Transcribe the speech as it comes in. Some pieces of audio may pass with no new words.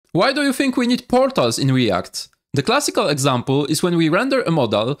Why do you think we need portals in React? The classical example is when we render a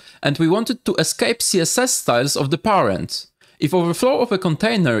model and we wanted to escape CSS styles of the parent. If overflow of a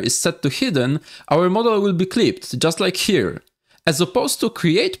container is set to hidden, our model will be clipped, just like here. As opposed to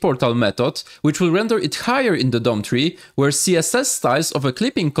create portal method, which will render it higher in the DOM tree, where CSS styles of a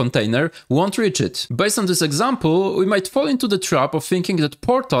clipping container won't reach it. Based on this example, we might fall into the trap of thinking that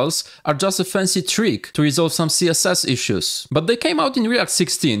portals are just a fancy trick to resolve some CSS issues. But they came out in React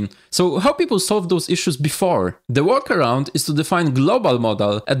 16, so how people solved those issues before? The workaround is to define global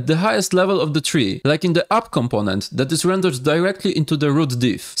modal at the highest level of the tree, like in the app component that is rendered directly into the root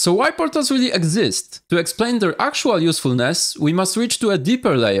div. So why portals really exist? To explain their actual usefulness, we must reach to a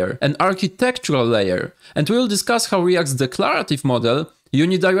deeper layer, an architectural layer, and we will discuss how React's declarative model,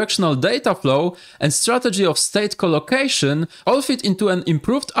 unidirectional data flow, and strategy of state colocation all fit into an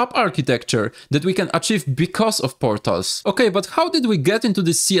improved app architecture that we can achieve because of portals. Okay, but how did we get into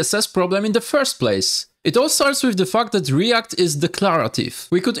this CSS problem in the first place? It all starts with the fact that React is declarative.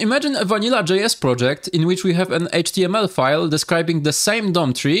 We could imagine a vanilla JS project in which we have an HTML file describing the same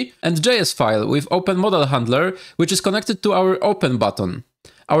DOM tree and JS file with open modal handler, which is connected to our open button.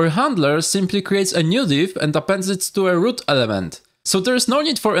 Our handler simply creates a new div and appends it to a root element. So there's no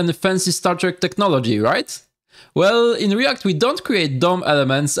need for any fancy Star Trek technology, right? Well, in React we don't create DOM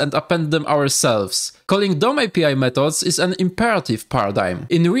elements and append them ourselves. Calling DOM API methods is an imperative paradigm.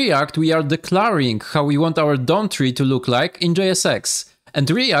 In React we are declaring how we want our DOM tree to look like in JSX, and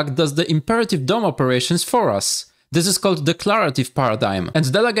React does the imperative DOM operations for us. This is called Declarative Paradigm,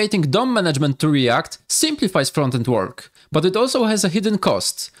 and delegating DOM management to React simplifies front-end work, but it also has a hidden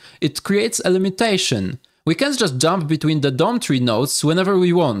cost. It creates a limitation. We can't just jump between the DOM tree nodes whenever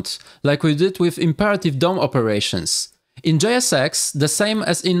we want, like we did with imperative DOM operations. In JSX, the same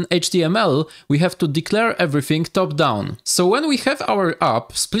as in HTML, we have to declare everything top-down. So when we have our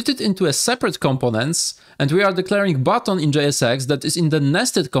app split it into a separate components, and we are declaring button in JSX that is in the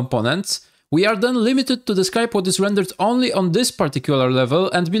nested components, we are then limited to describe what is rendered only on this particular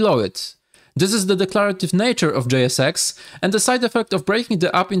level and below it. This is the declarative nature of JSX and the side effect of breaking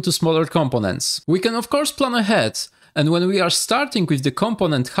the app into smaller components. We can of course plan ahead, and when we are starting with the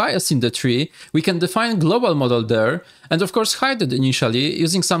component highest in the tree, we can define global modal there and of course hide it initially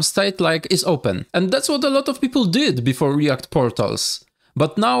using some state like isOpen. And that's what a lot of people did before React portals.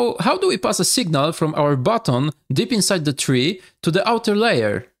 But now, how do we pass a signal from our button deep inside the tree to the outer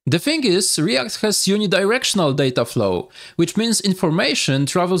layer? The thing is, React has unidirectional data flow, which means information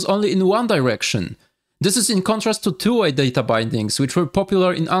travels only in one direction. This is in contrast to two-way data bindings, which were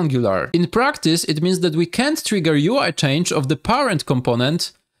popular in Angular. In practice, it means that we can't trigger UI change of the parent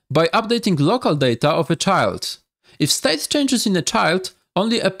component by updating local data of a child. If state changes in a child,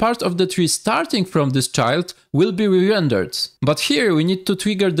 only a part of the tree starting from this child will be re-rendered. But here we need to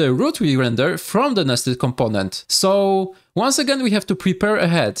trigger the root re-render from the nested component. So once again we have to prepare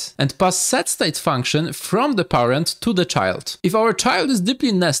ahead and pass setState function from the parent to the child. If our child is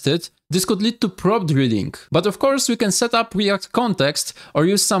deeply nested, this could lead to prop drilling. But of course we can set up React context or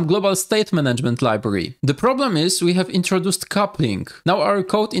use some global state management library. The problem is we have introduced coupling. Now our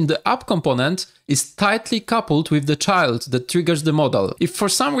code in the app component is tightly coupled with the child that triggers the modal. If for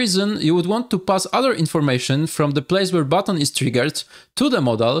some reason you would want to pass other information from the place where button is triggered to the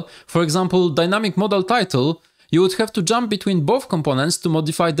modal, for example dynamic modal title, you would have to jump between both components to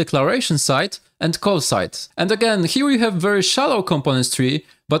modify declaration side and call side. And again, here we have very shallow components tree,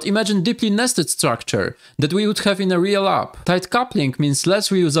 but imagine deeply nested structure that we would have in a real app. Tight coupling means less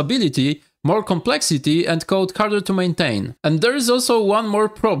reusability, more complexity, and code harder to maintain. And there is also one more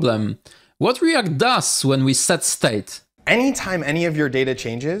problem. What React does when we set state? Anytime any of your data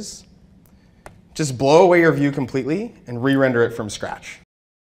changes, just blow away your view completely and re-render it from scratch.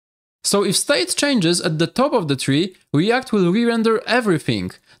 So if state changes at the top of the tree, React will re-render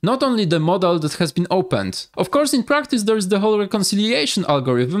everything, not only the modal that has been opened. Of course, in practice there is the whole reconciliation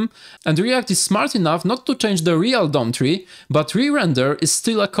algorithm, and React is smart enough not to change the real DOM tree, but re-render is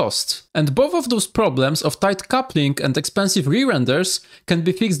still a cost. And both of those problems of tight coupling and expensive re-renders can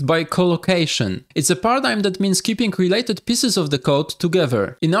be fixed by colocation. It's a paradigm that means keeping related pieces of the code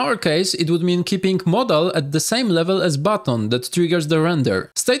together. In our case, it would mean keeping modal at the same level as button that triggers the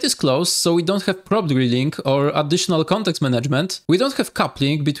render. State is closed, so we don't have prop drilling or additional context management. We don't have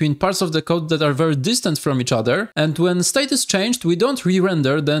coupling between parts of the code that are very distant from each other, and when state is changed, we don't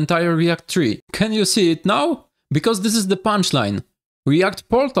re-render the entire React tree. Can you see it now? Because this is the punchline. React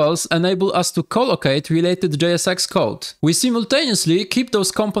portals enable us to collocate related JSX code. We simultaneously keep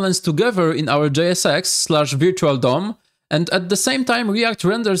those components together in our JSX/virtual DOM And at the same time, React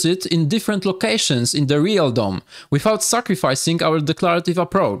renders it in different locations in the real DOM, without sacrificing our declarative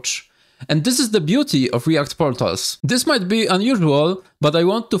approach. And this is the beauty of React portals. This might be unusual, but I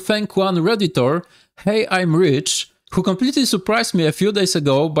want to thank one Redditor, Hey I'm Rich, who completely surprised me a few days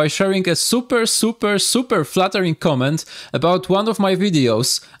ago by sharing a super flattering comment about one of my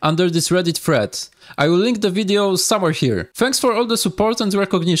videos under this Reddit thread. I will link the video somewhere here. Thanks for all the support and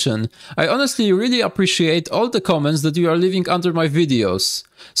recognition. I honestly really appreciate all the comments that you are leaving under my videos.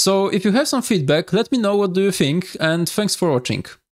 So if you have some feedback, let me know what do you think, and thanks for watching.